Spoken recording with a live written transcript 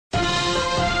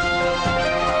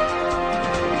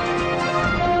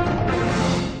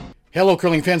Hello,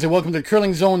 curling fans, and welcome to the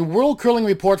Curling Zone World Curling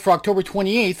Report for October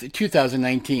 28th,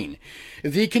 2019.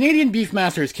 The Canadian Beef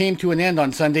Masters came to an end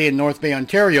on Sunday in North Bay,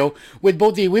 Ontario, with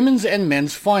both the women's and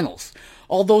men's finals.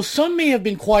 Although some may have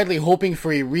been quietly hoping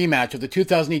for a rematch of the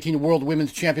 2018 World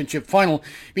Women's Championship final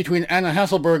between Anna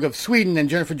Hasselborg of Sweden and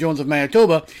Jennifer Jones of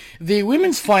Manitoba, the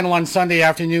women's final on Sunday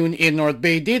afternoon in North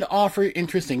Bay did offer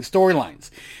interesting storylines.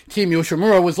 Team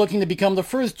Yoshimura was looking to become the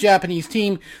first Japanese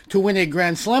team to win a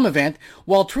Grand Slam event,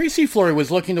 while Tracy Fleury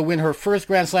was looking to win her first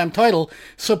Grand Slam title,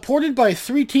 supported by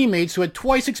three teammates who had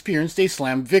twice experienced a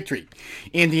Slam victory.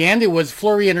 In the end, it was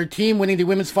Fleury and her team winning the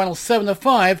women's final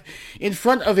 7-5 in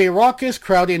front of a raucous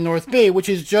crowd in North Bay, which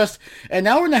is just an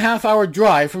hour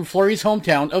drive from Fleury's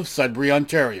hometown of Sudbury,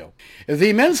 Ontario.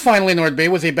 The men's final in North Bay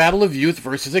was a battle of youth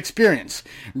versus experience.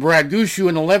 Brad Gushue,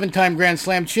 an 11-time Grand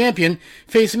Slam champion,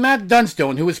 faced Matt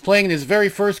Dunstone, who was playing in his very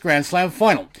first Grand Slam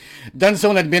final.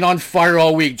 Dunstone had been on fire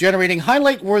all week, generating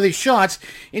highlight-worthy shots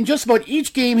in just about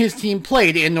each game his team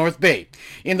played in North Bay.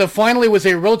 In the final, it was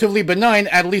a relatively benign,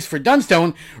 at least for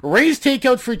Dunstone, raised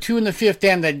takeout for two in the fifth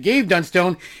end that gave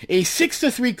Dunstone a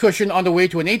 6-3 cushion on the way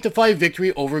to an 8-5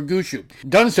 victory over Gushue.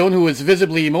 Dunstone, who was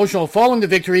visibly emotional following the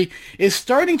victory, is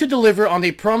starting to deliver on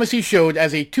the promise he showed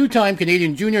as a two-time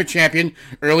Canadian junior champion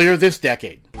earlier this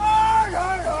decade.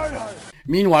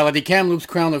 Meanwhile, at the Kamloops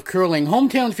Crown of Curling,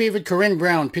 hometown favorite Corinne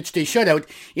Brown pitched a shutout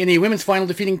in the women's final,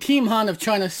 defeating Team Han of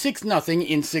China 6-0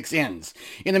 in 6 ends.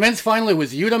 In the men's final, it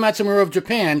was Yuta Matsumura of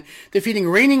Japan defeating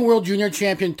reigning world junior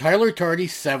champion Tyler Tardy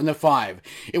 7-5.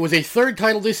 It was a third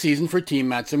title this season for Team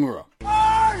Matsumura.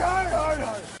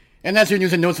 And that's your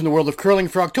news and notes in the world of curling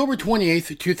for October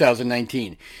 28th,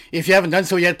 2019. If you haven't done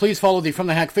so yet, please follow the From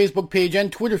the Hack Facebook page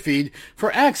and Twitter feed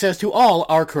for access to all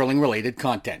our curling-related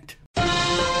content.